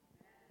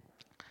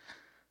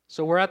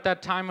So we're at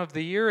that time of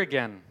the year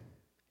again.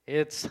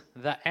 It's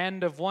the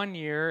end of one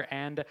year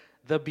and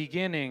the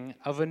beginning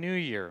of a new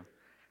year,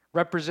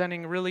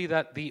 representing really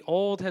that the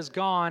old has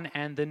gone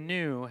and the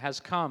new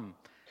has come.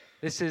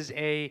 This is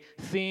a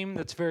theme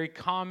that's very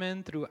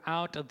common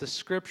throughout of the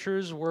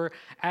scriptures. We're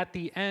at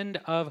the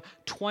end of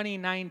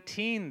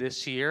 2019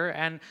 this year,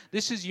 and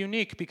this is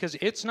unique because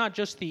it's not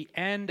just the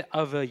end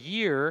of a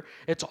year,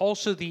 it's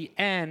also the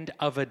end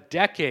of a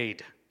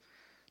decade.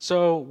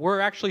 So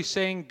we're actually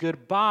saying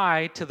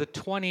goodbye to the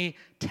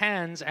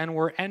 2010s and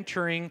we're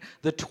entering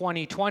the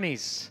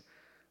 2020s.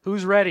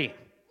 Who's ready?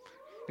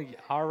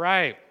 All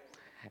right.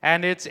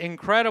 And it's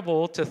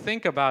incredible to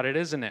think about it,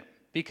 isn't it?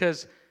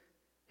 Because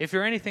if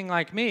you're anything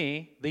like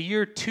me, the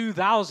year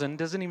 2000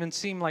 doesn't even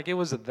seem like it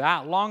was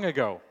that long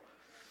ago.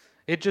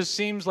 It just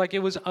seems like it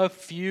was a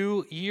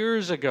few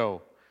years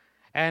ago.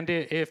 And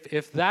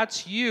if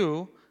that's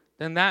you,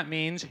 then that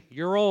means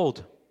you're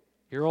old.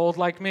 You're old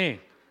like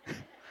me.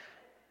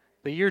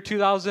 The year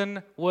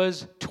 2000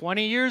 was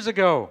 20 years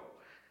ago.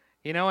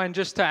 And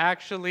just to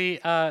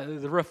actually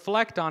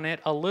reflect on it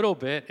a little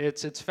bit,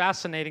 it's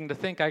fascinating to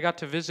think. I got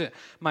to visit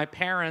my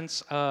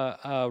parents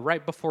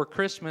right before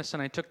Christmas,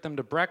 and I took them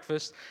to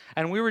breakfast,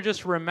 and we were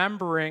just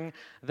remembering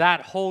that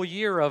whole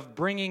year of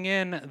bringing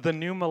in the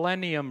new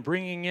millennium,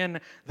 bringing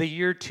in the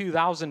year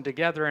 2000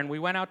 together, and we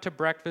went out to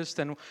breakfast,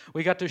 and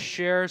we got to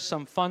share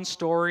some fun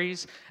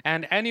stories,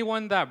 and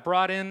anyone that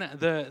brought in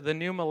the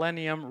new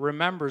millennium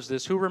remembers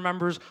this. Who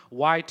remembers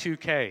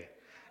Y2K?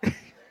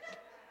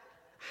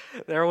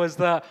 There was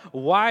the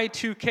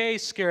Y2K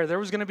scare. There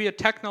was going to be a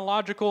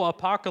technological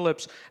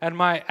apocalypse, and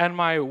my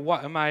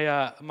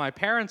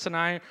parents and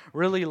I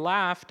really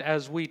laughed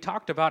as we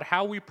talked about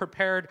how we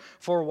prepared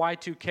for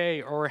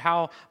Y2K, or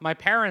how my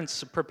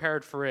parents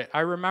prepared for it.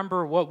 I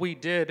remember what we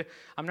did.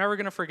 I'm never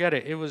going to forget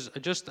it. It was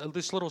just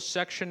this little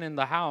section in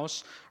the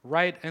house,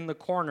 right in the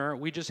corner.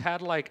 We just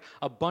had like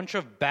a bunch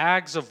of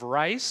bags of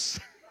rice.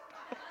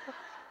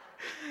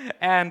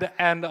 and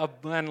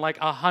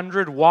like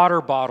 100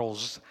 water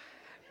bottles.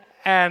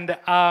 And,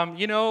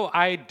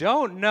 I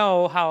don't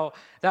know how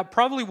that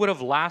probably would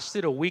have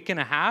lasted a week and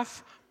a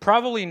half,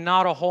 probably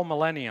not a whole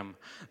millennium.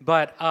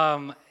 But,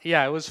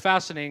 it was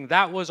fascinating.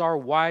 That was our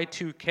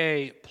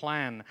Y2K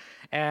plan.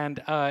 And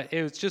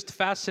it was just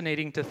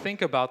fascinating to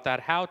think about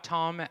that, how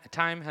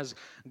time has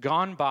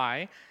gone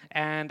by,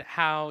 and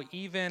how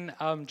even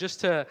just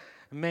to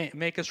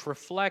make us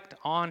reflect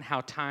on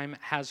how time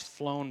has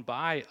flown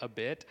by a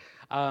bit.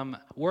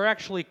 We're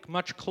actually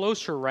much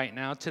closer right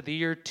now to the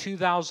year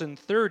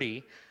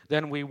 2030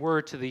 than we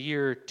were to the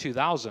year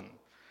 2000.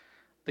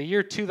 The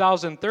year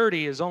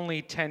 2030 is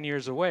only 10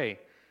 years away.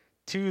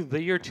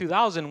 The year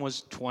 2000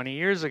 was 20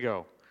 years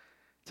ago.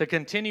 To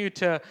continue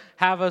to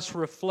have us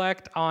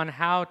reflect on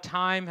how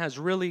time has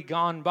really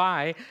gone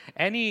by,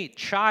 any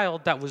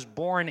child that was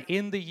born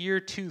in the year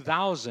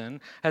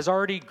 2000 has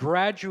already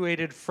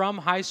graduated from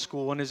high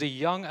school and is a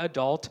young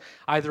adult,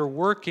 either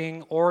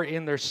working or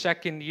in their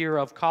second year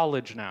of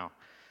college now.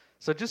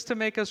 So just to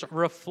make us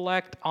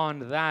reflect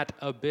on that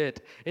a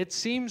bit, it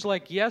seems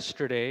like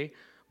yesterday,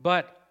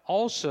 but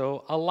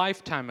also a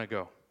lifetime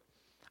ago.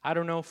 I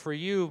don't know for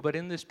you, but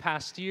in this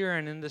past year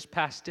and in this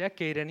past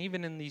decade and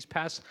even in these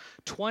past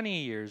 20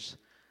 years,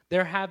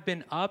 there have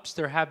been ups,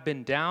 there have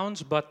been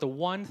downs, but the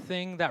one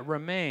thing that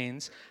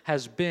remains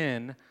has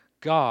been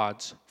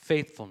God's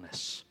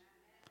faithfulness.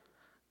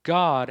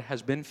 God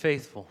has been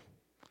faithful.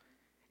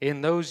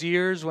 In those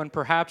years when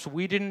perhaps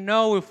we didn't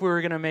know if we were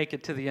going to make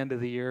it to the end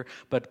of the year,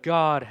 but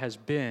God has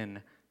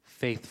been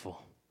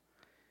faithful.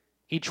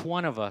 Each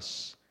one of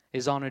us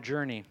is on a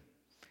journey.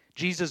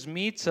 Jesus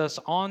meets us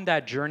on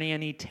that journey,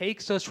 and he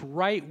takes us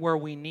right where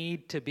we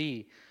need to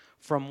be.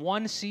 From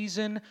one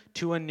season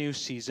to a new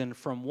season,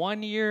 from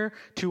one year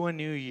to a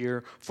new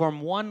year, from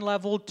one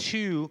level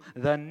to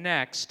the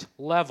next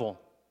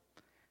level.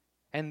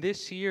 And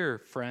this year,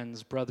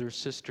 friends, brothers,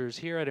 sisters,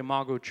 here at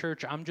Imago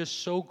Church, I'm just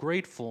so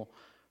grateful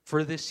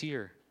for this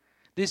year.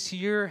 This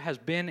year has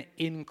been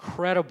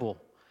incredible.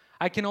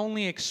 I can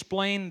only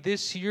explain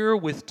this year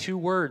with two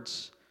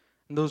words,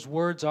 and those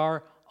words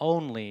are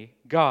only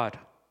God.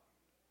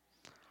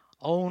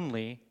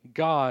 Only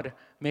God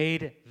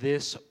made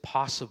this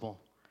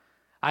possible.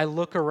 I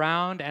look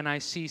around and I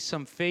see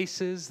some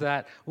faces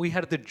that we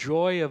had the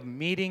joy of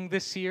meeting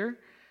this year,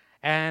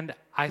 and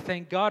I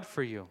thank God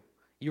for you.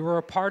 You are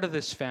a part of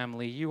this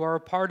family. You are a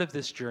part of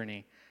this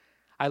journey.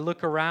 I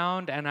look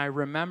around and I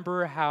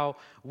remember how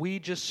we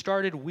just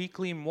started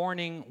weekly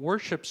morning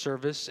worship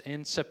service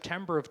in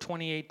September of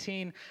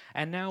 2018,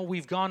 and now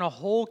we've gone a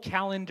whole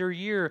calendar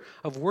year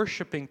of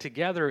worshiping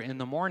together in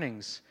the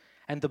mornings.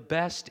 And the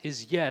best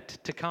is yet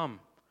to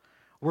come.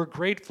 We're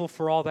grateful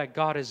for all that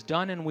God has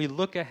done, and we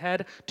look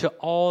ahead to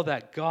all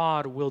that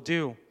God will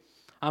do.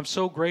 I'm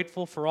so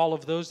grateful for all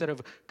of those that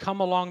have come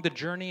along the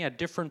journey at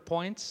different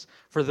points,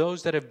 for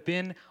those that have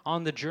been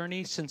on the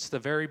journey since the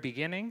very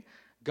beginning.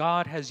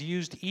 God has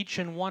used each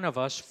and one of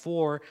us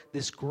for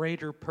this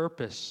greater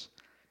purpose.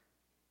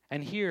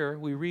 And here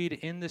we read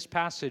in this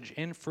passage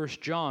in 1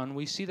 John,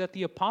 we see that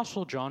the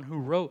Apostle John, who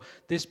wrote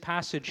this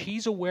passage,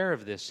 he's aware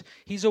of this.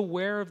 He's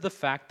aware of the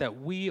fact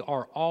that we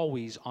are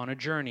always on a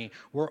journey.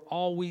 We're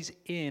always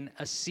in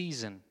a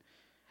season.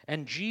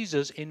 And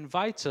Jesus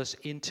invites us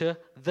into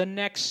the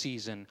next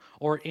season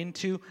or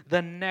into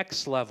the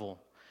next level.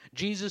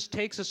 Jesus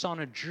takes us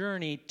on a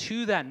journey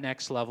to that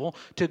next level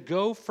to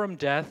go from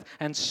death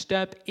and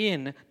step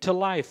into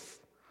life.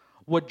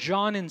 What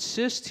John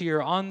insists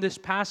here on this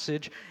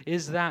passage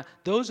is that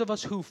those of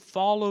us who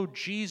follow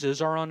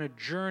Jesus are on a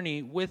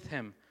journey with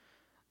him.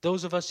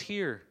 Those of us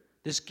here,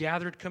 this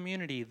gathered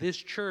community, this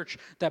church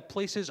that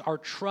places our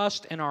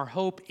trust and our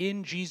hope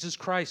in Jesus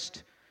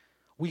Christ.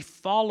 We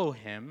follow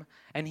him,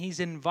 and he's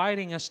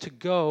inviting us to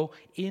go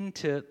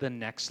into the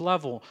next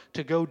level,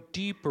 to go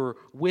deeper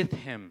with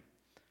him.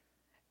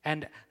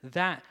 And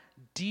that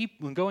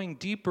going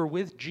deeper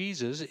with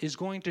Jesus is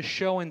going to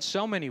show in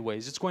so many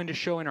ways. It's going to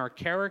show in our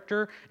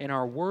character, in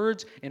our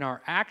words, in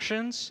our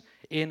actions,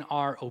 in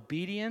our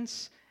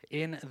obedience,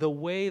 in the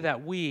way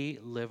that we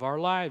live our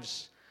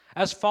lives.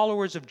 As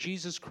followers of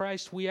Jesus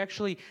Christ, we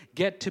actually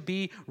get to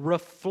be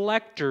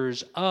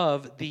reflectors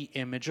of the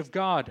image of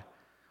God.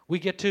 We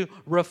get to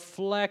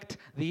reflect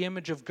the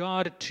image of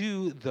God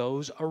to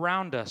those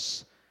around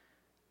us.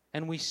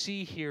 And we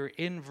see here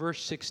in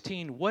verse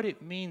 16 what it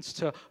means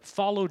to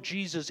follow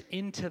Jesus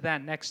into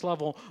that next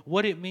level,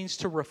 what it means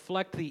to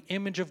reflect the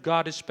image of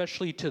God,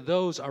 especially to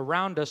those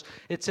around us.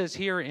 It says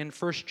here in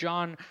 1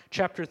 John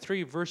chapter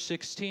 3, verse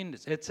 16,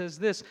 it says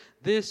this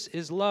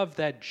is love,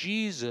 that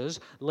Jesus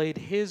laid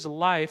his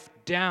life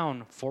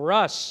down for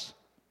us.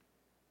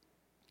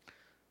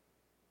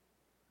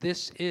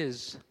 This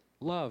is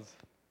love.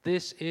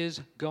 This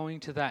is going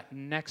to that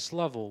next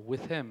level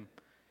with him.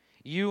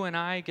 You and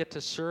I get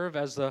to serve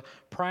as the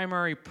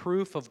primary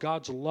proof of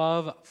God's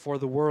love for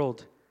the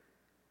world.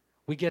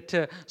 We get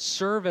to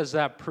serve as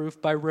that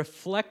proof by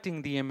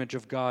reflecting the image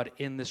of God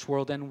in this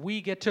world. And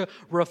we get to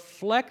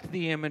reflect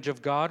the image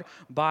of God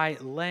by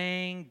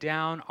laying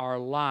down our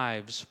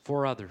lives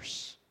for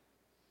others.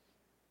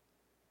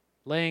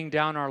 Laying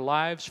down our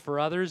lives for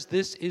others,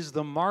 this is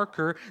the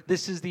marker,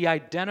 this is the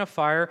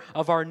identifier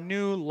of our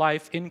new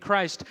life in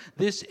Christ.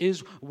 This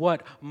is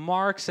what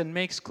marks and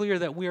makes clear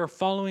that we are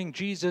following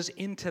Jesus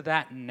into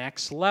that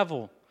next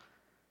level.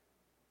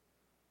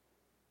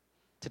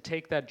 To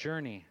take that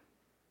journey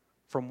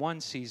from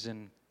one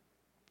season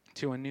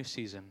to a new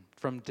season,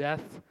 from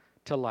death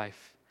to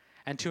life,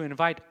 and to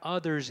invite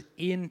others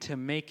into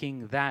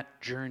making that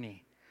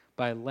journey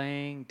by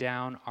laying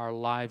down our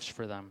lives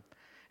for them.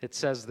 It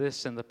says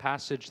this in the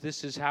passage,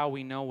 this is how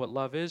we know what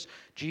love is.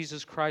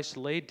 Jesus Christ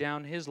laid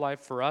down his life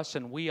for us,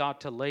 and we ought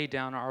to lay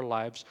down our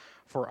lives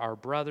for our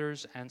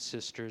brothers and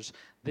sisters.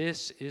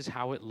 This is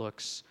how it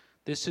looks.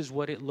 This is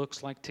what it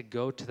looks like to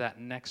go to that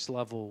next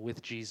level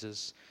with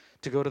Jesus,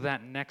 to go to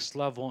that next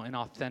level in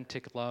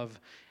authentic love,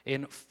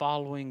 in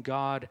following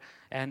God,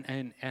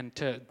 and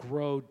to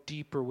grow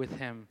deeper with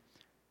him.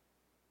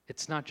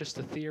 It's not just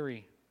a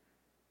theory,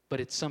 but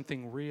it's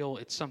something real.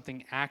 It's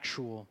something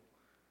actual.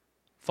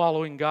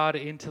 Following God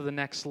into the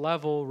next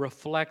level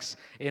reflects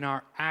in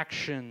our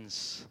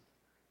actions.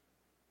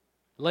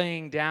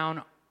 Laying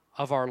down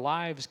of our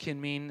lives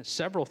can mean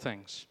several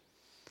things.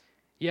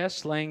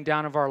 Yes, laying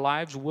down of our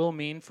lives will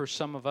mean for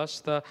some of us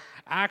the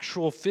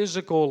actual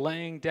physical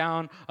laying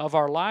down of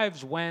our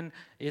lives when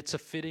it's a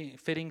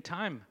fitting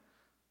time.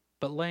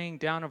 But laying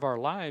down of our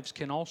lives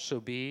can also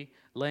be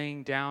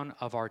laying down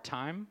of our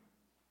time,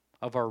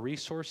 of our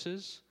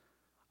resources,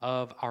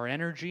 of our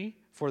energy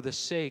for the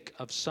sake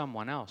of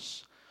someone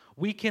else.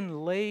 We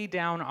can lay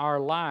down our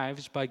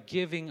lives by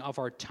giving of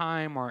our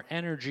time, our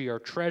energy, our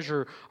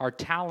treasure, our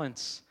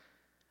talents.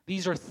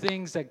 These are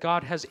things that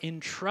God has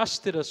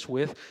entrusted us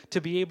with to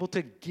be able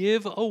to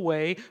give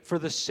away for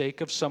the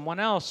sake of someone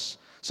else,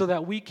 so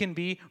that we can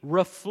be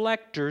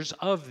reflectors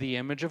of the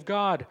image of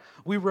God.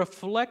 We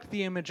reflect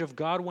the image of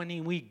God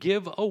when we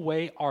give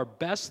away our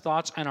best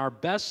thoughts and our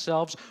best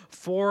selves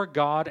for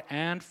God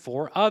and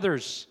for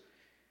others.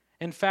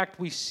 In fact,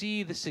 we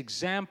see this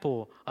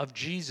example of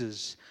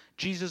Jesus.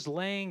 Jesus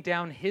laying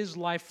down his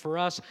life for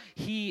us.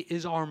 He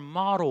is our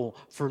model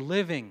for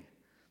living.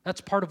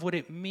 That's part of what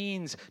it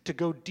means to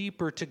go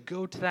deeper, to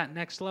go to that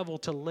next level,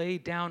 to lay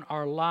down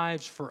our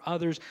lives for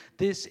others.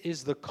 This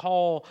is the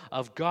call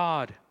of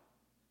God.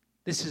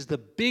 This is the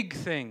big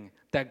thing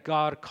that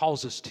God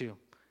calls us to,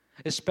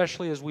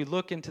 especially as we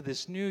look into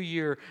this new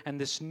year and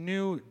this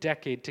new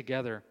decade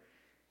together.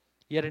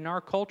 Yet in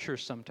our culture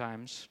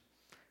sometimes,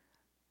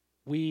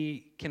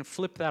 we can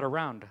flip that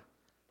around.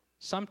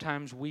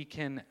 Sometimes we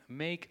can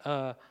make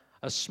a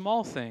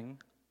small thing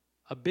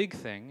a big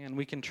thing, and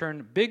we can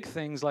turn big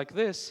things like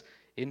this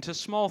into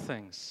small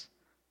things,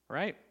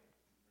 right?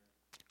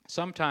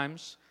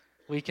 Sometimes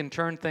we can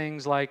turn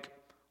things like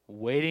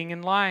waiting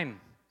in line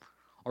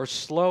or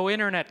slow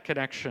internet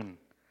connection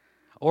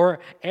or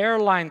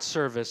airline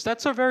service.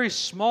 That's a very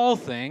small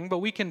thing, but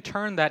we can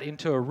turn that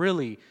into a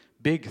really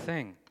big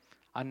thing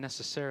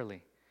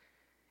unnecessarily.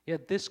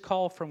 Yet this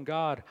call from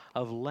God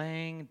of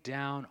laying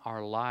down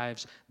our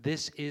lives,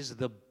 this is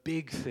the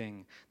big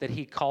thing that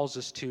he calls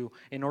us to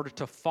in order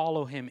to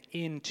follow him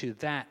into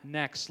that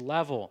next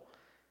level.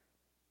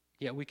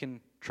 Yet we can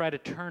try to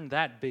turn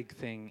that big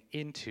thing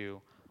into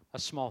a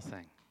small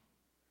thing.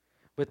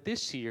 But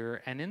this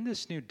year and in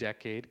this new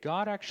decade,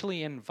 God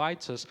actually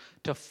invites us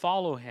to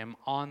follow him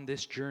on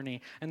this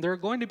journey. And there are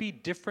going to be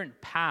different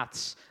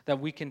paths that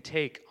we can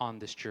take on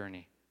this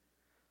journey.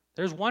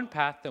 There's one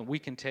path that we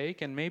can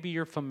take, and maybe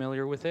you're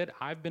familiar with it.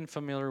 I've been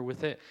familiar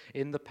with it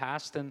in the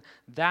past, and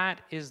that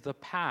is the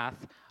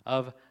path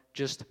of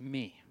just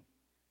me.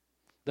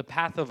 The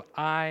path of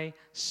I,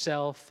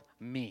 self,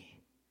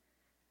 me.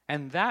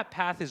 And that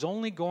path is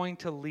only going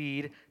to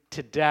lead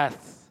to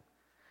death.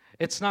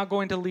 It's not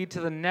going to lead to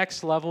the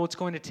next level. It's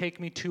going to take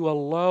me to a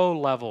low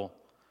level.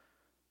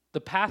 The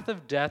path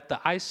of death,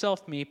 the I,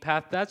 self, me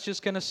path, that's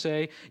just going to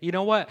say, you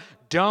know what?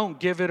 Don't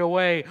give it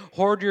away.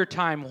 Hoard your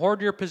time, hoard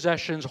your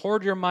possessions,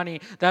 hoard your money.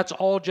 That's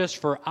all just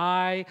for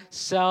I,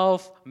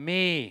 self,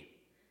 me.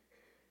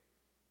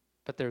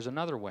 But there's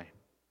another way.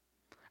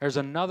 There's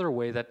another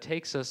way that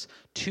takes us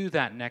to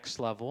that next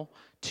level,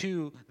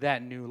 to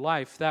that new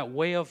life, that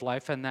way of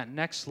life, and that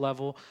next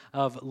level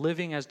of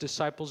living as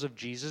disciples of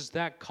Jesus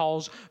that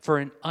calls for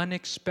an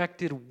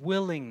unexpected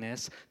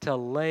willingness to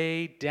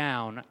lay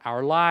down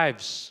our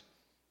lives,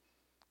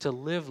 to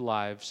live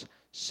lives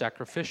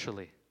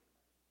sacrificially.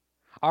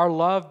 Our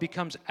love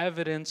becomes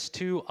evidence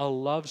to a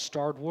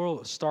love-starved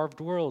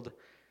world.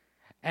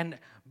 And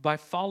by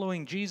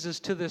following Jesus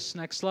to this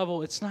next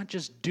level, it's not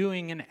just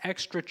doing an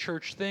extra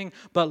church thing,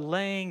 but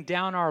laying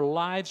down our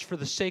lives for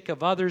the sake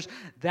of others.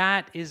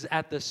 That is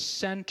at the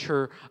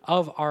center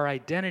of our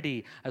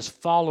identity as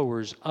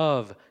followers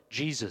of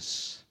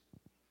Jesus.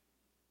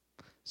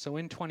 So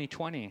in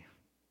 2020,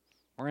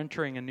 we're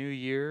entering a new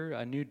year,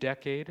 a new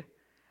decade.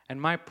 And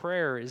my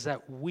prayer is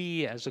that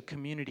we as a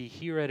community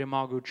here at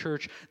Imago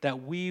Church,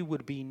 that we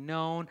would be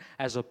known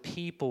as a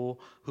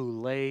people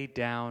who lay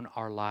down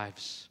our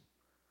lives.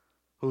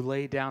 Who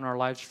lay down our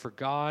lives for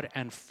God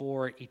and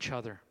for each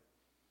other.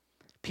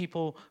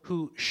 People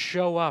who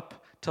show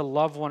up to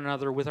love one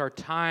another with our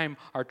time,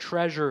 our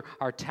treasure,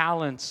 our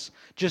talents.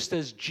 Just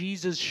as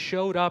Jesus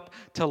showed up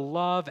to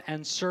love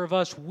and serve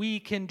us, we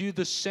can do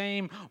the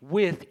same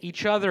with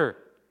each other.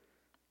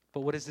 But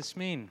what does this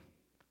mean?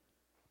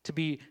 To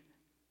be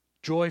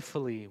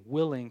joyfully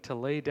willing to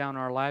lay down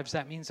our lives,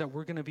 that means that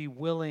we're going to be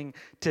willing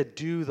to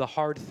do the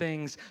hard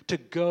things, to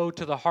go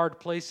to the hard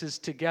places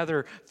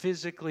together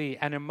physically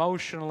and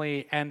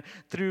emotionally, and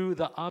through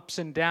the ups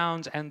and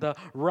downs and the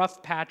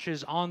rough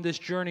patches on this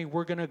journey,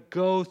 we're going to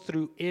go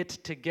through it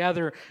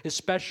together,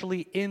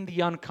 especially in the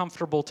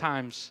uncomfortable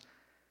times.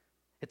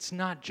 It's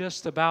not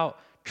just about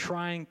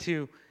trying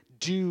to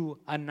do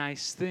a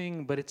nice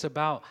thing, but it's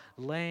about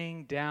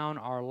laying down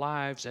our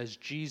lives as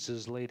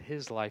Jesus laid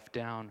his life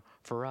down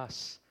for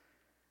us.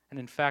 And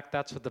in fact,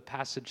 that's what the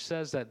passage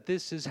says, that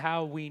this is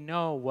how we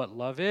know what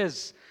love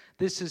is.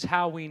 This is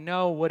how we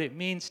know what it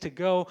means to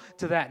go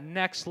to that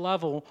next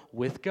level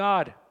with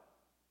God.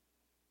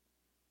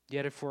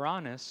 Yet if we're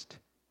honest,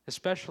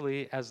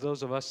 especially as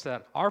those of us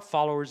that are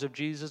followers of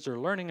Jesus or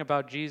learning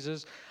about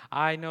Jesus,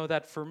 I know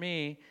that for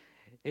me,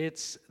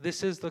 this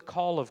is the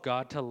call of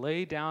God to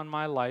lay down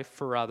my life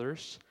for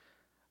others,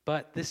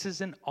 but this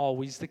isn't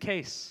always the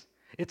case.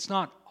 It's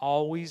not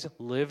always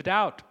lived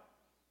out.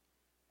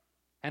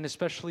 And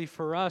especially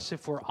for us,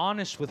 if we're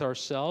honest with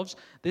ourselves,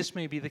 this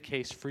may be the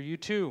case for you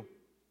too.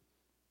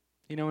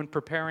 You know, in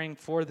preparing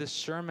for this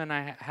sermon,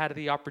 I had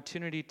the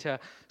opportunity to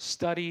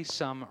study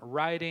some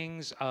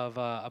writings of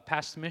a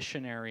past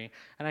missionary.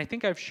 And I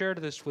think I've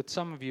shared this with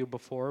some of you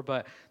before,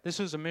 but this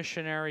was a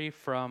missionary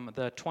from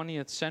the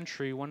 20th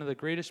century, one of the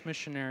greatest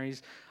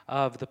missionaries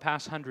of the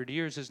past 100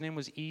 years. His name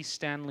was E.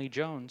 Stanley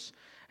Jones.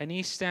 And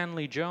E.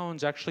 Stanley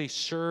Jones actually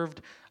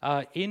served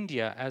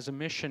India as a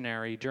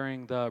missionary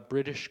during the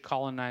British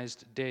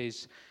colonized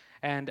days.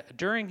 And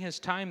during his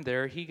time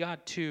there, he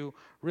got to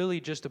really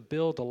just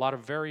build a lot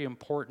of very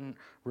important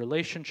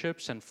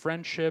relationships and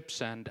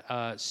friendships and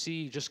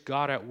see just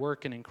God at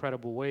work in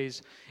incredible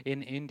ways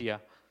in India.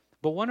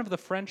 But one of the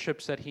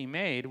friendships that he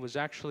made was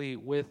actually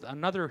with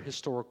another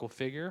historical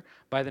figure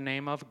by the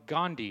name of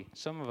Gandhi.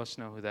 Some of us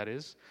know who that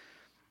is.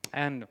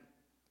 And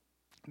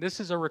this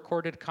is a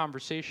recorded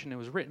conversation. It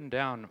was written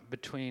down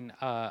between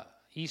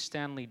E.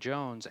 Stanley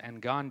Jones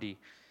and Gandhi.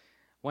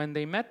 When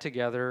they met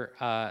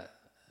together,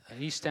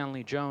 E.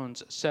 Stanley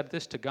Jones said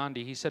this to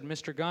Gandhi. He said,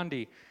 "Mr.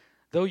 Gandhi,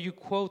 though you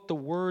quote the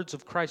words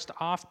of Christ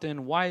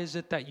often, why is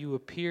it that you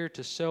appear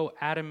to so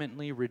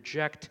adamantly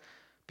reject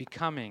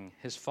becoming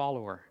his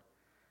follower?"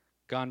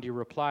 Gandhi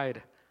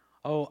replied,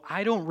 "Oh,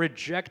 I don't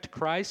reject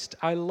Christ.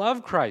 I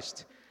love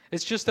Christ.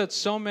 It's just that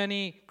so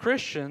many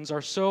Christians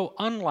are so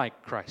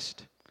unlike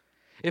Christ.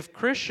 If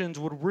Christians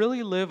would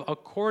really live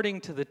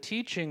according to the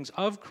teachings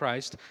of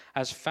Christ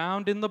as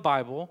found in the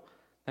Bible,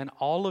 then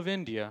all of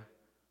India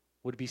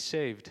would be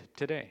saved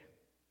today."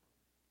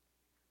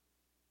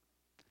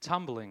 It's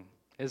humbling,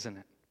 isn't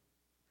it?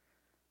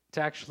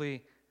 To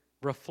actually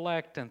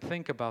reflect and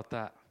think about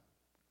that.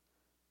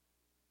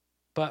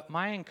 But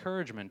my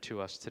encouragement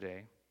to us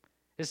today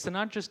is to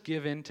not just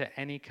give in to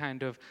any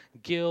kind of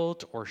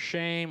guilt or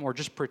shame or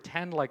just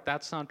pretend like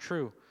that's not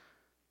true.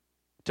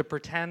 To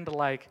pretend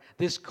like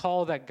this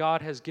call that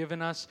God has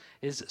given us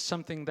is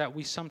something that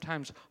we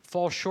sometimes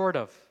fall short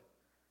of.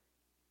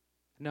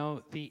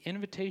 No, the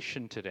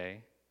invitation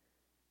today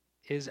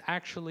is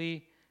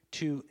actually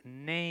to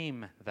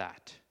name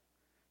that,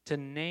 to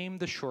name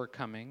the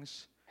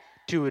shortcomings,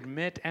 to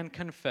admit and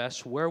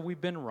confess where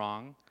we've been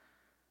wrong,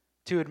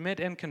 to admit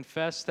and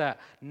confess that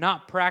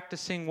not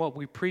practicing what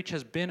we preach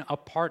has been a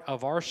part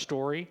of our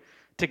story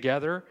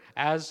together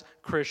as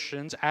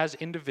Christians, as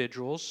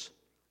individuals.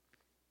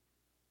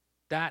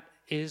 That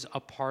is a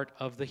part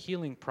of the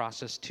healing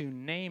process, to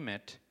name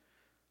it,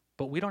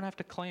 but we don't have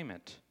to claim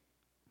it.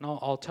 And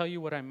I'll tell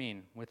you what I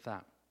mean with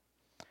that.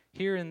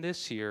 Here in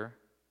this year,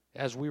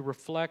 as we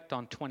reflect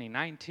on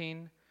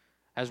 2019,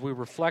 as we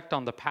reflect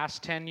on the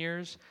past 10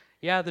 years,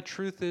 yeah, the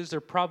truth is there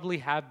probably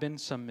have been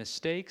some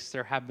mistakes,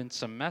 there have been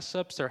some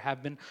mess-ups, there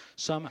have been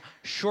some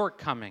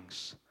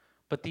shortcomings.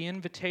 But the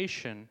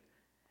invitation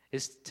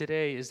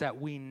today is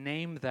that we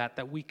name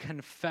that we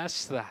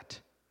confess that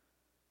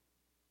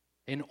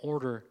in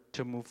order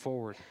to move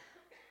forward.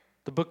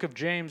 The book of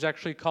James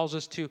actually calls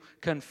us to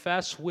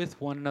confess with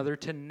one another,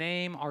 to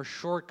name our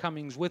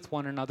shortcomings with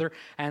one another,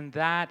 and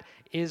that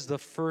is the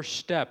first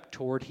step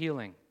toward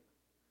healing.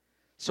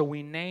 So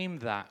we name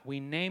that.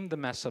 We name the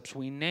mess-ups.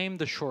 We name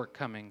the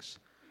shortcomings.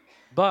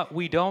 But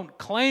we don't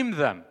claim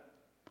them,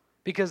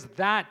 because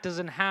that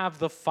doesn't have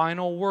the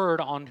final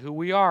word on who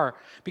we are.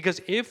 Because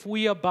if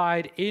we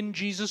abide in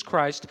Jesus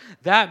Christ,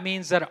 that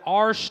means that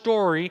our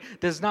story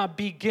does not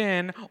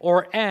begin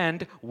or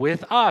end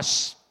with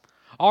us.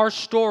 Our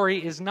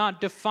story is not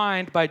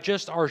defined by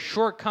just our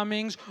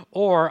shortcomings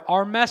or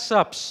our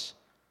mess-ups.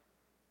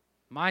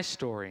 My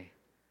story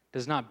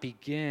does not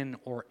begin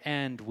or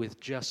end with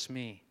just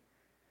me.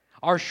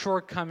 Our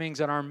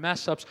shortcomings and our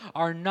mess-ups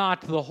are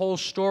not the whole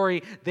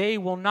story. They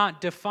will not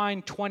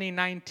define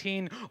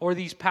 2019 or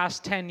these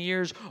past 10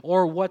 years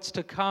or what's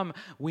to come.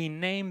 We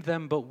name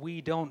them, but we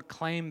don't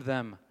claim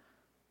them.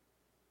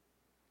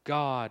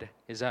 God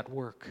is at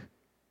work.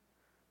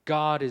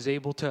 God is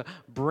able to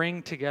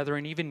bring together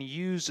and even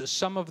use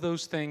some of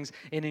those things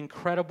in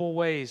incredible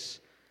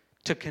ways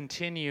to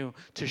continue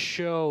to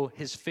show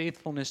His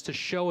faithfulness, to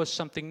show us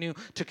something new,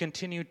 to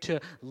continue to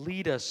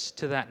lead us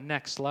to that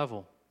next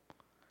level.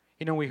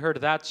 You know, we heard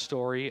that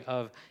story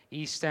of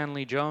E.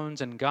 Stanley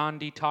Jones and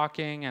Gandhi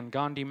talking and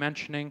Gandhi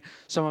mentioning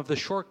some of the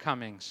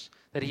shortcomings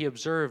that he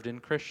observed in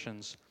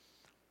Christians.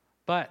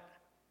 But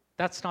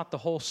that's not the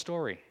whole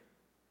story.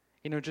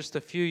 You know, just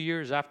a few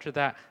years after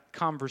that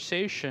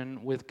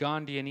conversation with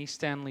Gandhi and E.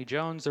 Stanley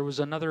Jones, there was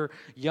another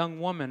young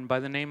woman by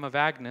the name of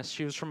Agnes.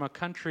 She was from a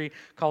country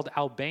called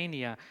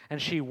Albania,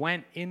 and she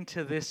went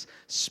into this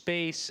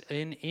space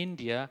in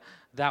India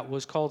that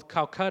was called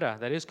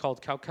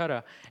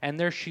Calcutta, and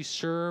there she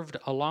served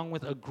along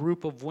with a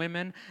group of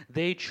women.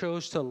 They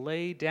chose to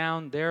lay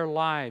down their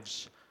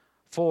lives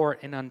for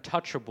an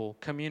untouchable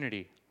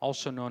community,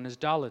 also known as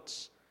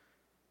Dalits.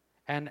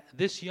 And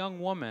this young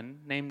woman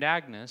named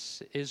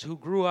Agnes is who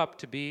grew up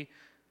to be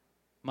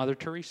Mother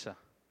Teresa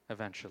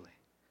eventually.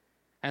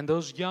 And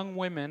those young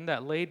women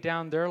that laid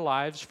down their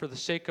lives for the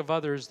sake of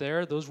others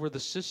there, those were the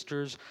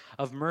Sisters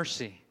of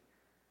Mercy.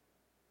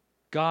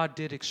 God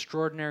did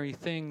extraordinary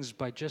things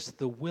by just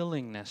the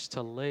willingness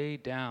to lay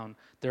down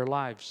their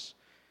lives.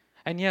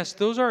 And yes,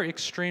 those are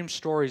extreme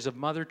stories of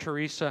Mother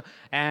Teresa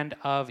and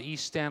of E.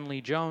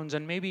 Stanley Jones,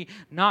 and maybe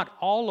not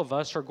all of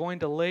us are going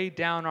to lay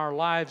down our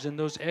lives in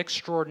those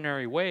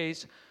extraordinary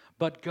ways,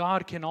 but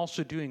God can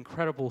also do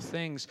incredible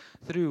things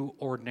through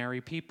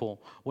ordinary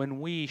people. When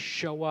we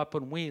show up,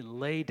 when we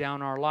lay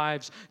down our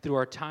lives through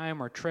our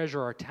time, our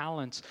treasure, our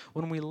talents,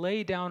 when we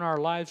lay down our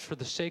lives for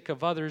the sake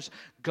of others,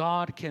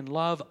 God can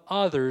love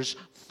others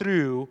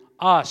through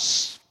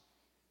us.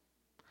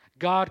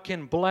 God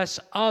can bless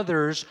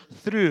others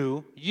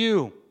through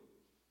you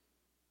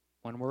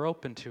when we're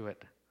open to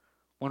it.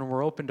 When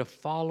we're open to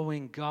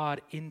following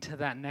God into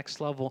that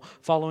next level,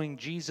 following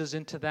Jesus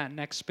into that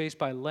next space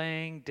by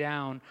laying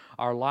down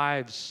our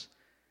lives.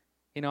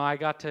 You know, I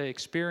got to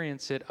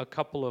experience it a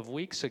couple of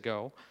weeks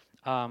ago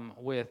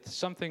with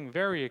something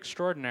very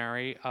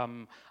extraordinary,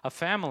 a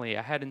family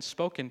I hadn't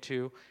spoken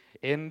to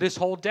in this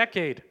whole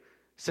decade,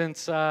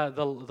 since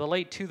the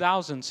late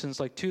 2000s, since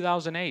like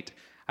 2008.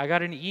 I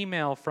got an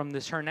email from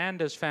this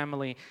Hernandez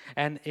family,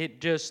 and they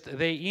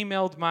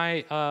emailed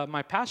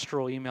my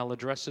pastoral email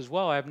address as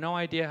well. I have no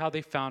idea how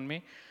they found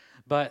me,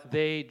 but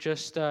they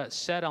just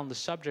said on the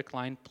subject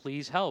line,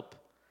 "Please help."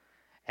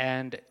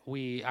 And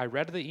I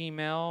read the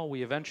email,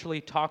 we eventually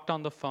talked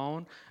on the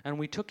phone, and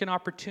we took an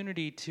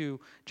opportunity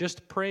to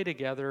just pray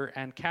together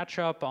and catch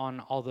up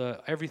on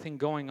everything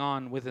going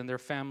on within their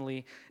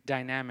family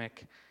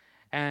dynamic.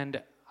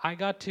 And I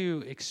got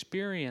to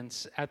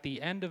experience at the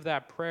end of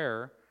that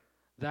prayer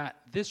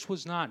that this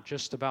was not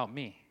just about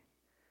me.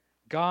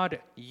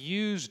 God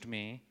used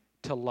me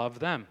to love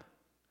them.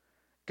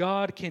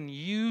 God can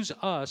use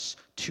us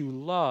to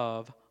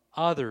love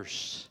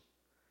others.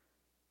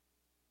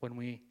 when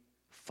we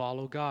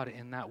follow God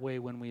in that way,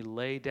 when we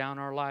lay down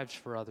our lives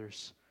for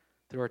others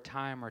through our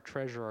time, our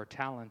treasure, our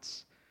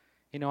talents.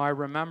 I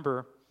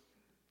remember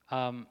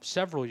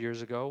several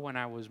years ago when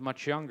I was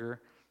much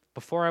younger,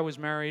 before I was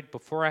married,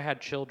 before I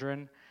had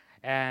children,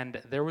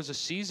 and there was a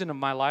season of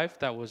my life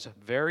that was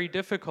very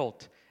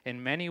difficult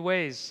in many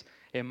ways,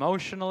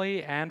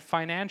 emotionally and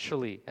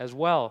financially as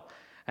well.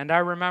 And I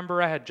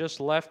remember I had just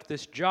left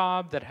this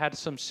job that had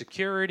some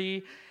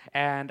security,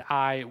 and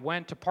I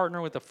went to partner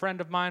with a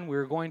friend of mine. We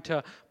were going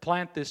to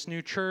plant this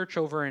new church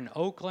over in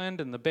Oakland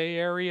in the Bay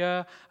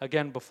Area,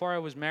 again, before I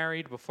was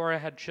married, before I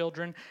had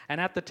children. And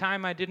at the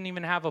time, I didn't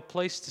even have a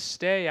place to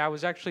stay. I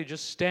was actually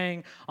just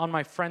staying on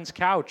my friend's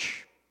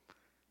couch.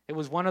 It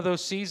was one of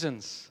those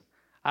seasons.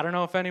 I don't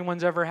know if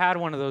anyone's ever had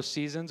one of those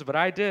seasons, but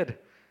I did.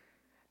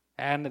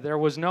 And there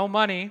was no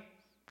money.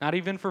 Not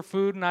even for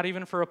food, not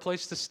even for a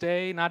place to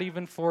stay, not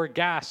even for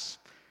gas.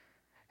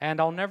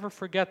 And I'll never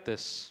forget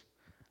this.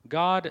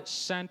 God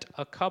sent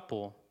a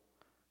couple.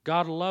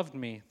 God loved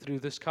me through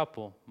this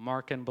couple,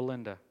 Mark and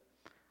Belinda.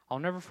 I'll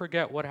never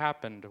forget what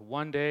happened.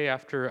 One day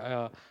after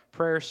a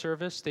prayer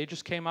service, they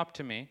just came up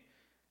to me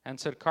and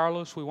said,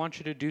 "Carlos, we want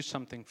you to do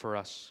something for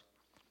us.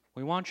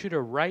 We want you to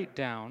write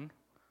down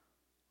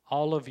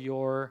all of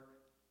your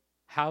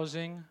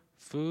housing,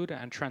 food,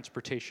 and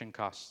transportation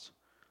costs.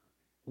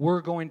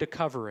 We're going to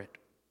cover it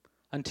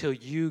until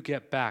you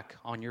get back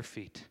on your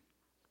feet."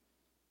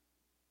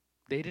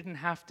 They didn't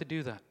have to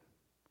do that.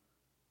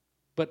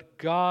 But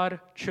God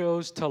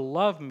chose to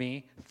love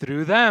me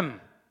through them.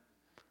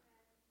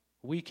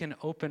 We can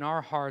open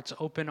our hearts,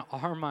 open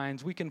our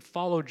minds. We can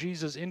follow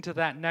Jesus into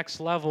that next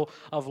level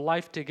of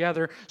life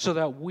together so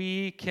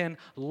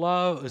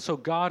that so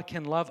God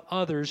can love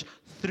others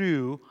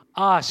through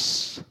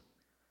us.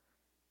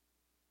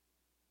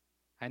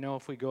 I know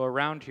if we go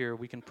around here,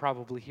 we can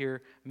probably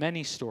hear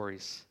many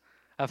stories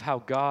of how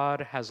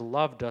God has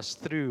loved us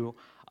through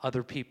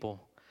other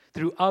people.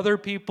 Through other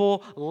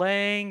people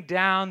laying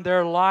down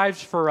their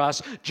lives for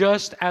us,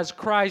 just as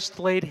Christ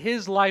laid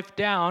his life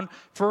down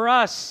for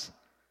us.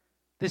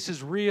 This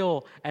is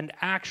real and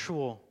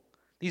actual.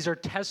 These are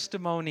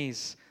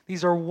testimonies.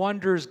 These are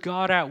wonders,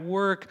 God at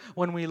work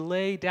when we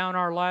lay down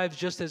our lives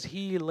just as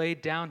he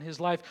laid down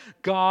his life.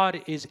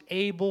 God is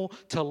able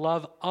to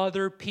love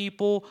other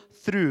people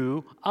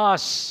through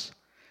us.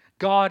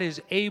 God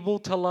is able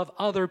to love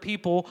other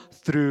people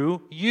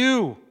through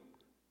you.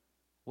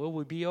 Will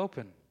we be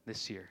open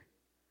this year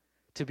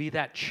to be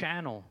that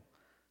channel,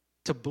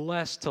 to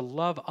bless, to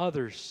love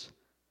others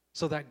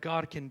so that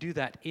God can do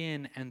that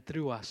in and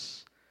through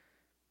us?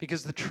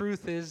 Because the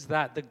truth is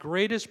that the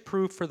greatest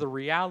proof for the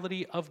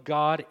reality of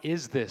God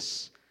is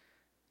this.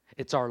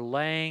 It's our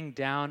laying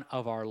down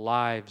of our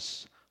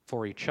lives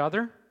for each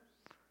other,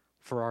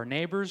 for our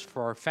neighbors,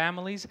 for our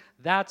families.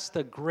 That's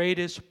the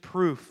greatest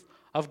proof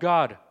of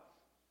God.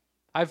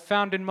 I've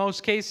found in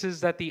most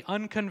cases that the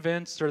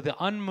unconvinced or the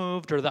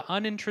unmoved or the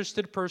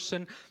uninterested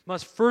person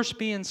must first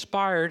be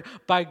inspired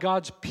by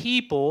God's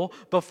people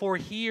before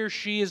he or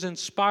she is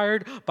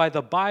inspired by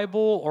the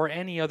Bible or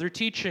any other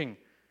teaching.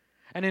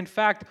 And in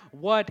fact,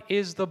 what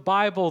is the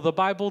Bible? The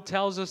Bible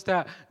tells us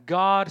that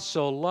God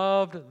so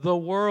loved the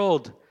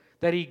world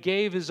that he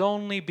gave his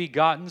only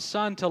begotten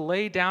Son to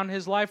lay down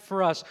his life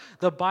for us.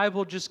 The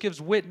Bible just gives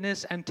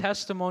witness and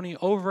testimony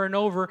over and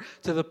over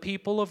to the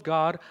people of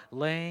God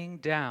laying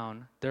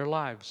down their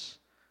lives.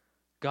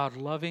 God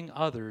loving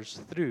others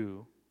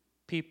through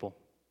people.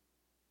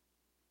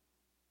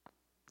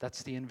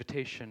 That's the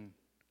invitation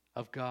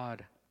of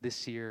God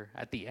this year,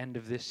 at the end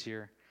of this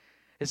year.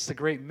 It's the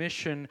great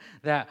mission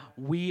that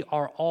we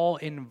are all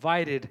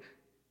invited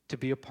to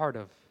be a part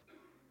of,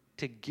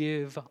 to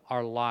give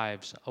our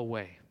lives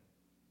away.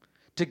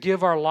 To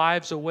give our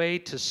lives away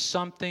to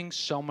something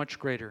so much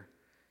greater,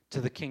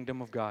 to the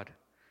kingdom of God.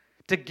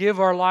 To give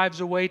our lives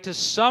away to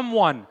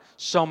someone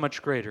so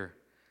much greater,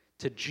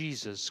 to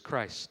Jesus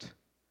Christ.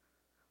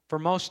 For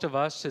most of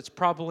us, it's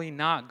probably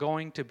not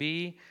going to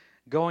be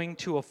going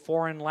to a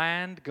foreign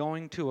land,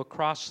 going to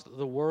across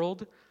the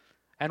world.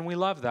 And we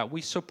love that.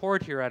 We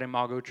support here at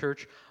Imago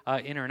Church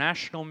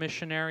international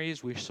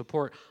missionaries. We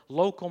support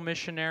local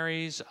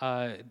missionaries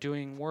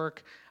doing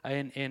work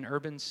in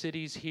urban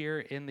cities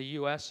here in the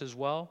U.S. as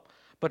well.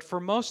 But for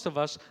most of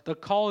us, the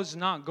call is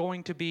not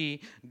going to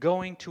be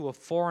going to a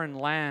foreign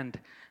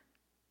land,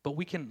 but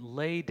we can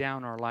lay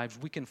down our lives.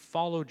 We can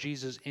follow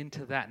Jesus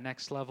into that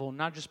next level,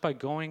 not just by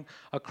going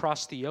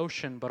across the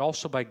ocean, but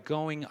also by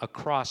going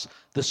across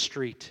the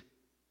street,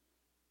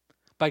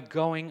 by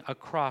going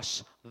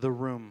across the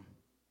room,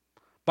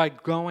 by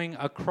going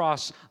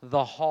across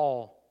the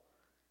hall,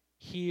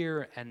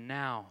 here and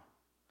now.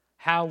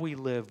 How we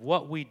live,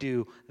 what we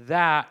do,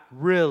 that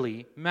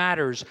really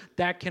matters.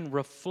 That can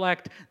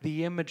reflect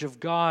the image of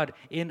God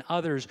in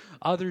others.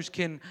 Others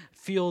can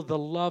feel the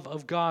love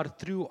of God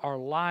through our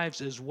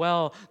lives as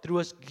well, through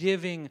us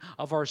giving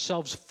of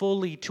ourselves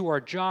fully to our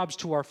jobs,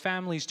 to our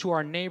families, to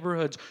our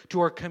neighborhoods, to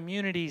our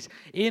communities,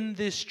 in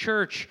this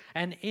church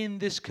and in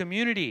this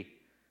community.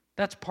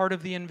 That's part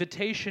of the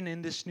invitation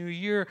in this new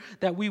year,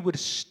 that we would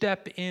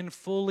step in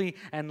fully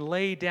and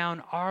lay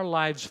down our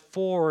lives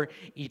for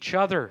each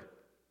other.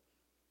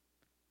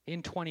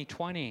 In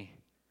 2020,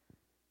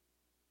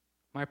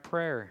 my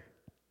prayer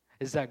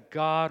is that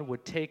God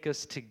would take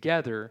us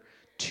together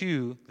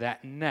to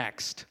that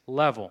next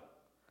level.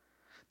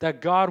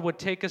 That God would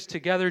take us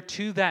together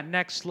to that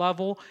next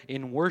level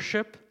in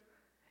worship,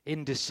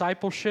 in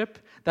discipleship,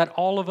 that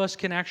all of us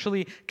can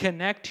actually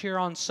connect here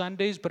on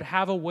Sundays, but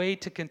have a way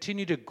to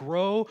continue to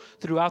grow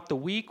throughout the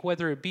week,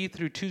 whether it be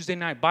through Tuesday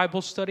night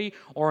Bible study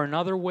or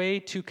another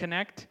way to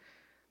connect,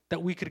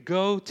 that we could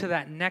go to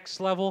that next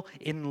level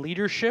in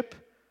leadership,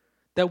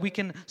 that we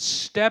can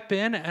step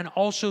in and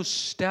also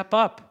step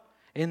up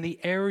in the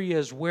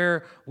areas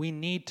where we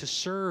need to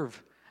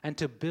serve and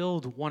to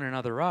build one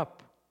another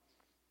up.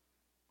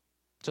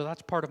 So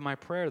that's part of my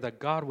prayer, that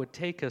God would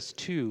take us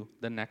to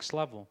the next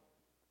level.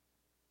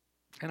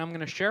 And I'm going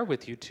to share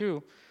with you,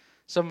 too,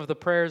 some of the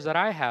prayers that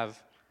I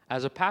have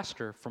as a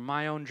pastor from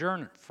my own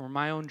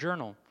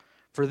journal,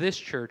 for this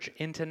church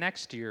into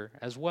next year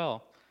as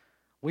well.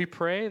 We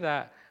pray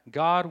that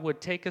God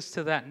would take us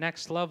to that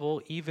next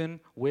level,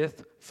 even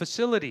with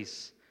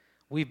facilities.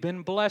 We've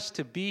been blessed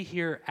to be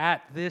here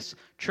at this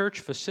church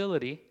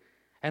facility,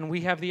 and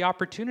we have the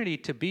opportunity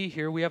to be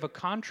here. We have a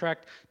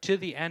contract to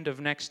the end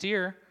of next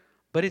year,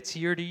 but it's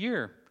year to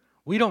year.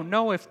 We don't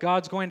know if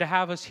God's going to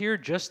have us here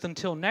just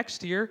until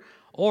next year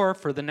or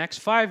for the next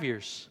 5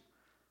 years.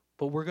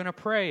 But we're going to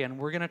pray and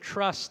we're going to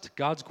trust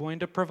God's going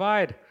to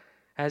provide,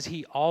 as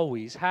He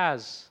always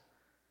has.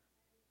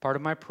 Part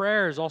of my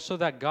prayer is also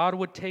that God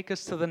would take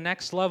us to the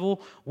next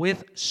level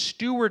with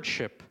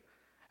stewardship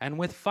and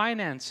with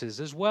finances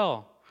as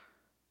well.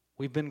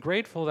 We've been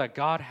grateful that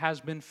God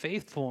has been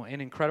faithful in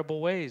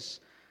incredible ways.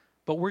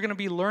 But we're going to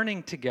be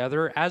learning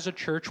together as a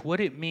church what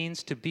it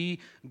means to be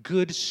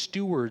good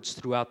stewards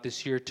throughout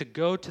this year, to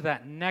go to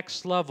that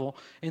next level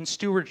in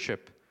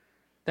stewardship.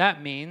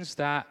 That means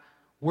that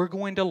we're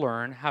going to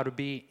learn how to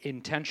be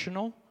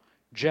intentional,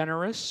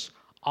 generous,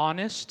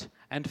 honest,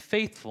 and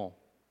faithful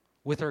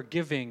with our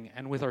giving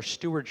and with our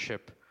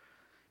stewardship.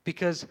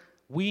 Because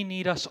we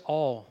need us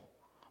all.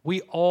 We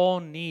all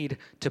need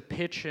to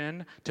pitch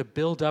in to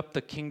build up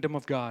the kingdom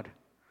of God.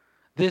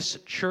 This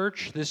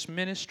church, this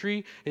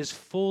ministry is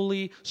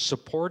fully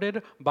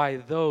supported by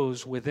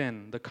those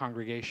within the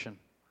congregation.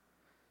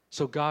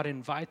 So God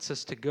invites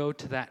us to go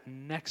to that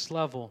next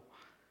level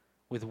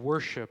with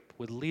worship,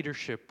 with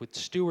leadership, with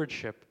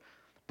stewardship,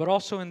 but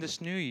also in this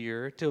new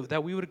year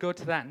that we would go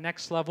to that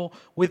next level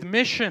with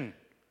mission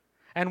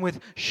and with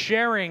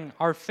sharing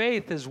our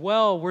faith as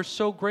well. We're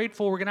so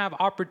grateful. We're going to have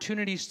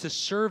opportunities to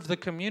serve the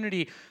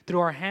community through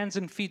our Hands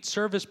and Feet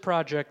service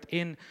project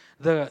in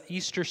the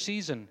Easter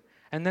season,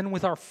 and then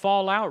with our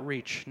fall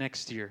outreach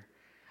next year,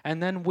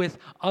 and then with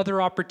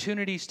other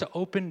opportunities to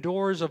open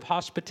doors of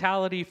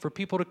hospitality for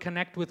people to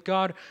connect with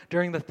God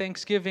during the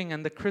Thanksgiving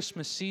and the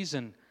Christmas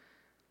season.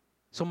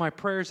 So my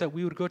prayer is that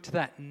we would go to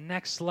that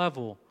next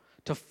level,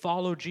 to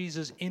follow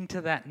Jesus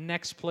into that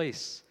next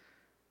place.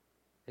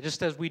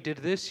 Just as we did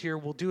this year,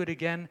 we'll do it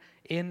again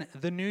in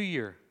the new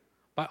year,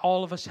 by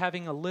all of us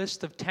having a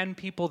list of 10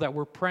 people that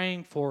we're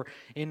praying for,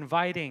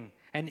 inviting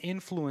and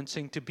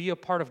influencing to be a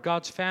part of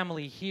God's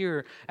family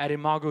here at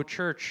Imago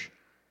Church.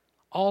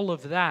 All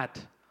of that,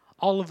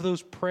 all of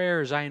those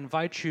prayers, I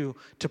invite you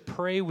to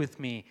pray with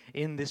me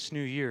in this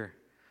new year.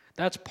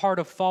 That's part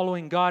of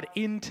following God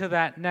into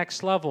that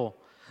next level.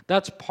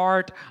 That's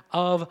part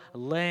of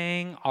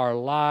laying our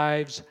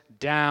lives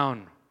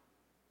down.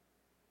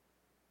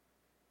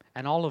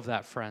 And all of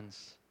that,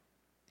 friends,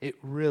 it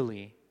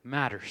really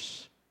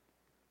matters.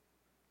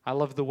 I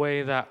love the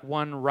way that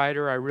one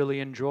writer I really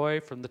enjoy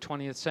from the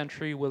 20th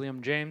century,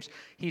 William James,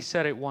 he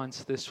said it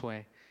once this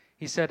way.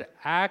 He said,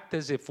 "Act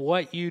as if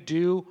what you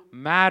do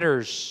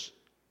matters."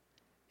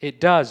 It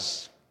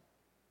does.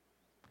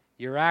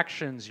 Your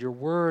actions, your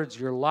words,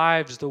 your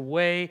lives, the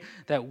way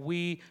that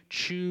we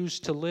choose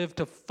to live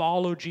to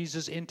follow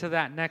Jesus into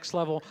that next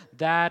level,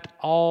 that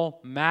all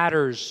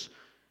matters.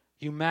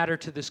 You matter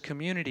to this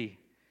community.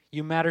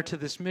 You matter to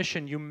this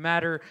mission. You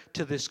matter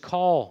to this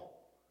call.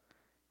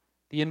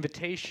 The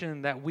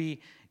invitation that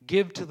we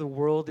give to the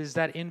world is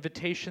that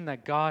invitation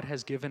that God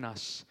has given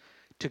us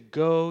to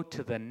go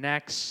to the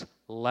next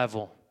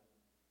level.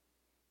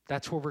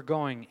 That's where we're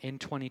going in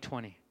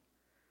 2020.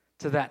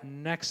 To that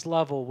next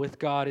level with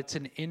God. It's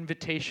an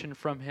invitation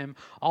from Him.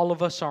 All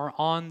of us are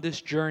on this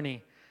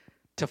journey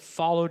to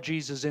follow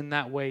Jesus in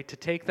that way, to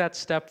take that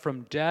step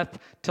from death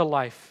to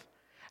life.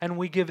 And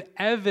we give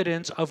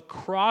evidence of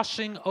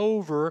crossing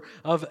over,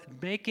 of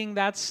making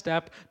that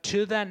step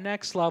to that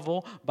next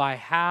level by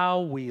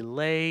how we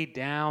lay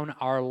down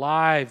our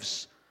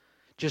lives,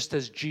 just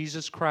as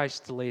Jesus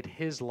Christ laid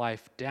His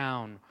life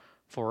down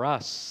for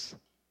us.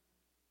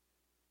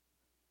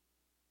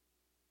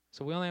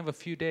 So we only have a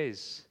few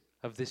days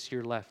of this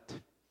year left.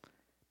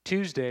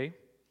 Tuesday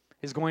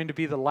is going to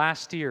be the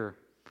last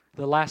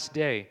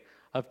day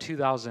of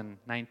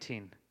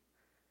 2019.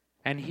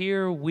 And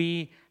here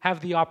we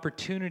have the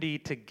opportunity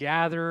to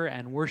gather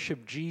and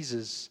worship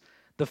Jesus,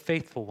 the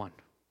faithful one,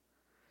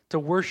 to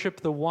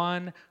worship the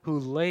one who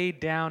laid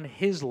down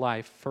his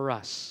life for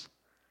us.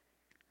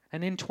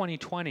 And in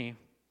 2020,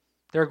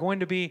 there are going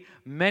to be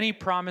many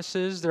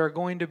promises. There are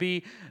going to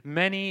be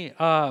many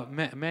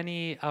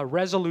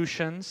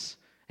resolutions,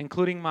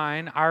 including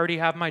mine. I already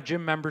have my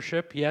gym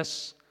membership,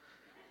 yes.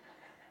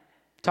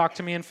 Talk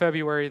to me in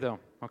February, though,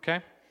 okay?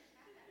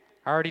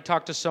 I already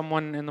talked to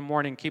someone in the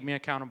morning. Keep me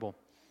accountable.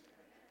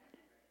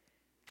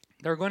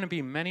 There are going to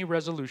be many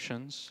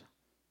resolutions,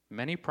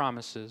 many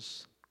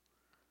promises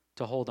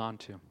to hold on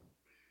to.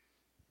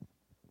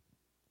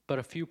 But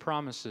a few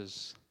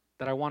promises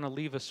that I want to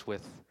leave us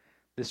with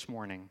this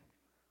morning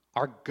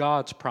are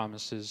God's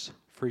promises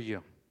for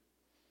you.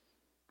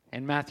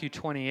 In Matthew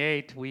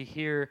 28, we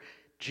hear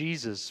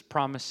Jesus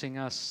promising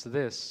us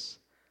this: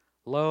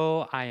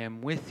 "Lo, I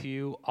am with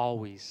you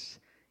always,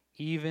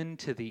 even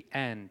to the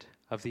end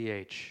of the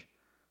age.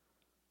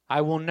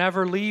 I will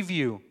never leave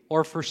you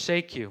or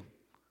forsake you.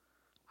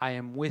 I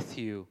am with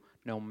you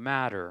no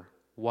matter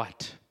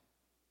what."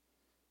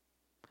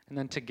 And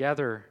then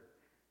together,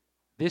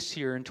 this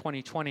year in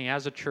 2020,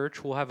 as a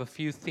church, we'll have a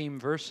few theme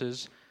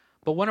verses.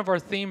 But one of our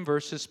theme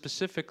verses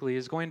specifically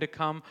is going to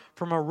come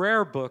from a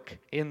rare book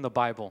in the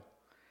Bible.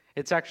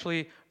 It's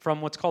actually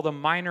from what's called a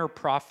minor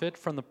prophet,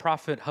 from the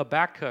prophet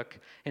Habakkuk.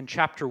 In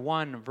chapter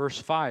 1, verse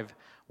 5,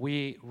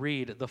 we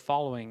read the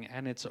following,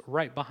 and it's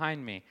right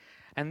behind me.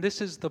 And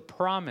this is the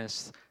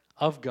promise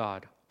of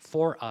God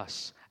for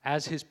us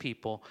as his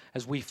people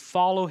as we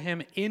follow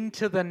him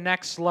into the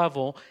next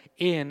level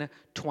in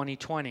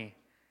 2020.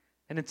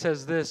 And it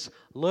says this: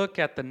 "Look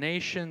at the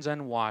nations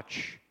and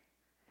watch,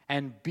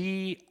 and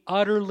be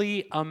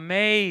utterly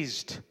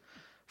amazed.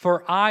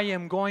 For I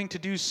am going to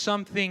do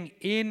something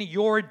in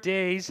your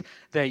days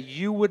that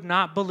you would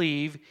not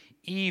believe,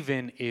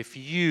 even if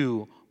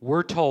you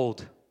were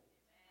told."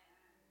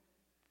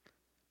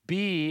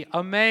 Be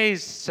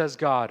amazed, says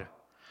God.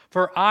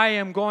 For I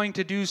am going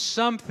to do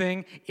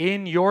something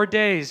in your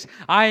days.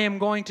 I am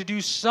going to do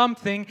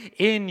something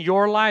in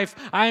your life.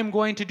 I am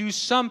going to do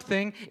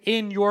something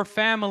in your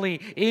family,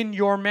 in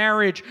your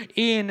marriage,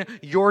 in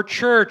your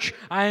church.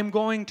 I am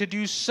going to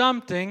do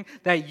something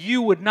that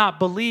you would not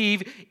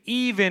believe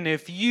even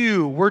if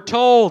you were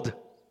told.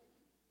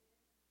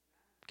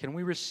 Can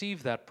we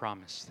receive that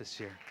promise this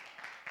year?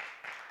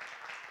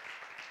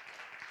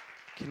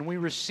 Can we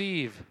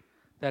receive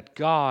that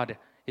God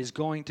is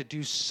going to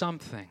do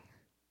something?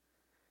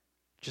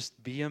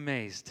 Just be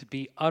amazed.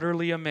 Be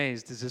utterly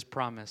amazed is his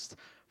promise.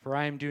 For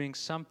I am doing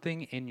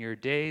something in your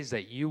days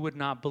that you would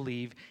not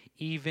believe,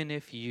 even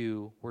if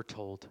you were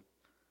told.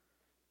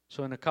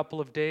 So in a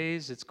couple of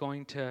days, it's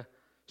going to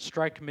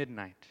strike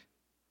midnight.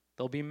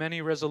 There'll be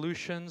many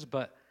resolutions,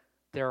 but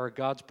there are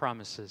God's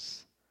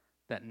promises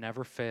that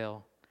never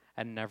fail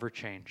and never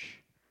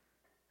change.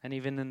 And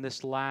even in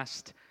this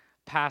last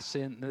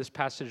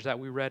passage that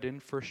we read in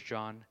 1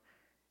 John,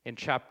 in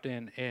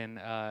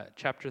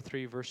chapter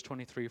 3, verse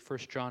 23, 1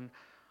 John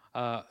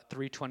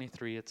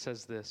 3:23, it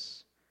says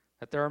this,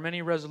 that there are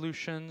many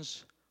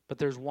resolutions, but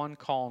there's one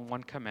call and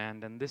one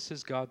command, and this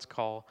is God's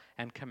call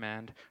and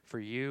command for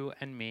you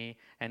and me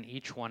and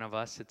each one of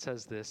us. It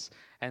says this,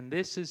 and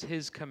this is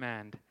his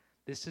command,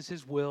 this is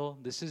his will,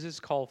 this is his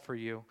call for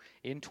you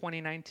in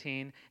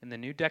 2019, in the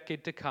new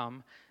decade to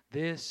come.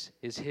 This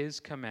is his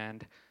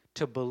command: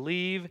 to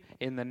believe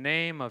in the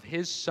name of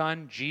his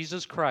Son,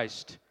 Jesus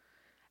Christ,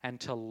 and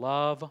to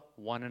love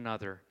one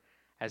another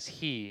as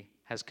he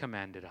has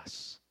commanded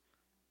us.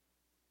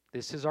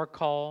 This is our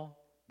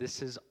call.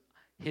 This is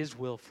his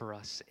will for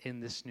us in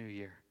this new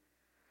year.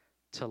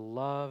 To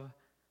love,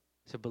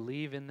 to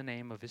believe in the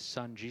name of his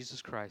Son,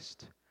 Jesus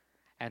Christ,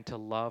 and to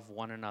love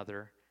one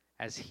another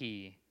as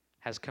he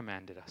has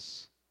commanded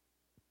us.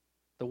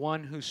 The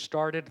one who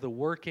started the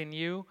work in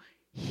you,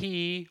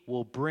 he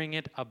will bring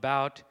it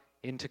about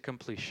into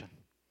completion.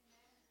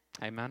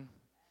 Amen.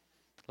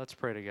 Let's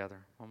pray together.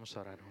 Vamos a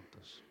orar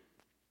juntos.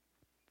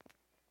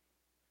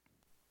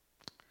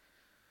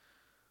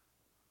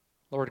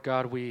 Lord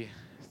God, we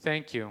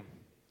thank you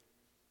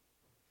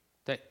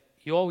that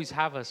you always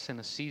have us in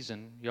a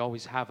season. You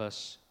always have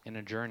us in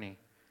a journey.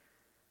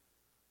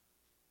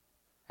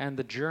 And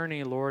the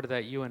journey, Lord,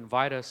 that you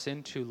invite us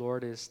into,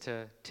 Lord, is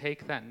to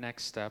take that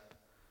next step,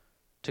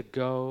 to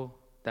go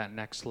that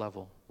next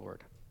level,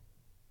 Lord.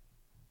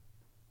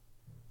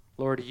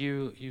 Lord,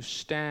 you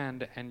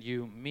stand and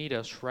you meet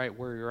us right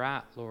where you're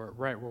at, Lord,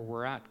 right where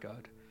we're at,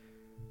 God.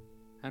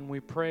 And we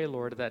pray,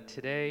 Lord, that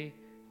today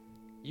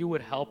you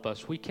would help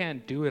us. We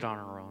can't do it on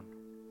our own,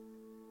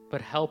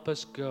 but help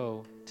us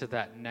go to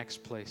that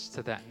next place,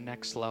 to that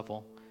next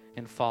level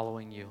in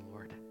following you,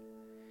 Lord,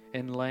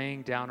 in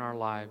laying down our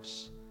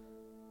lives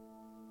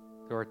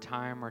through our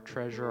time, our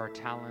treasure, our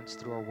talents,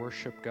 through our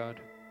worship, God,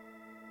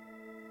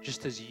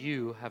 just as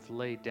you have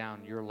laid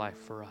down your life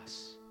for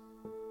us.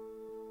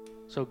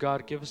 So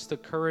God, give us the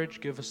courage,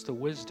 give us the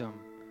wisdom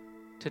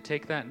to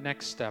take that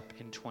next step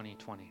in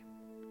 2020,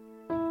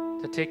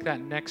 to take that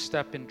next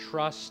step in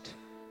trust,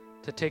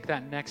 to take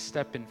that next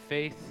step in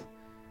faith,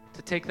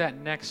 to take that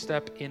next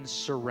step in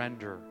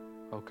surrender,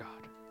 oh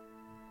God.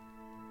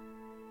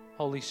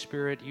 Holy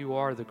Spirit, you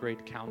are the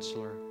great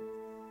counselor.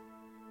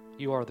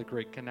 You are the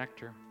great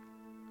connector.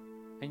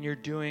 And you're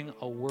doing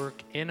a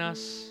work in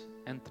us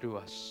and through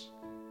us.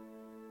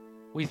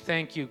 We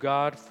thank you,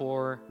 God,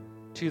 for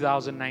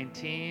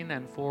 2019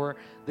 and for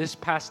this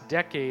past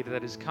decade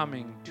that is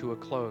coming to a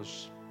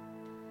close.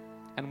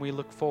 And we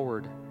look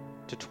forward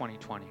to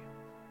 2020.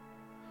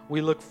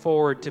 We look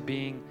forward to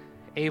being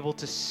able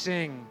to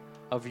sing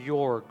of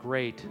your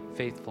great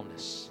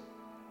faithfulness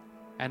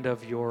and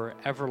of your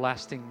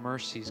everlasting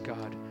mercies,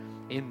 God,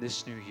 in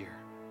this new year.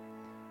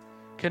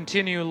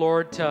 Continue,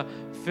 Lord, to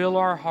fill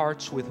our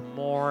hearts with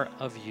more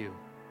of you.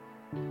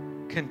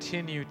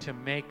 Continue to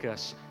make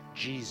us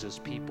Jesus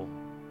people.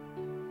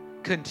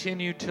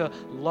 Continue to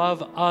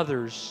love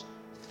others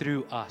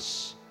through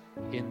us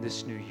in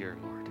this new year,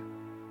 Lord.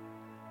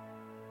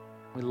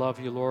 We love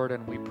you, Lord,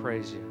 and we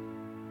praise you.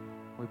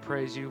 We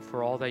praise you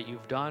for all that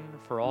you've done,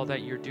 for all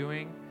that you're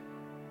doing,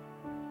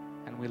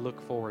 and we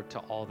look forward to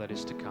all that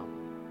is to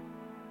come.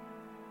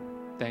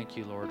 Thank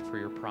you, Lord, for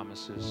your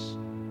promises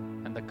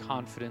and the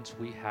confidence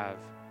we have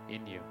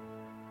in you.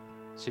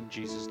 It's in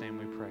Jesus' name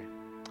we pray.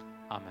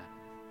 Amen.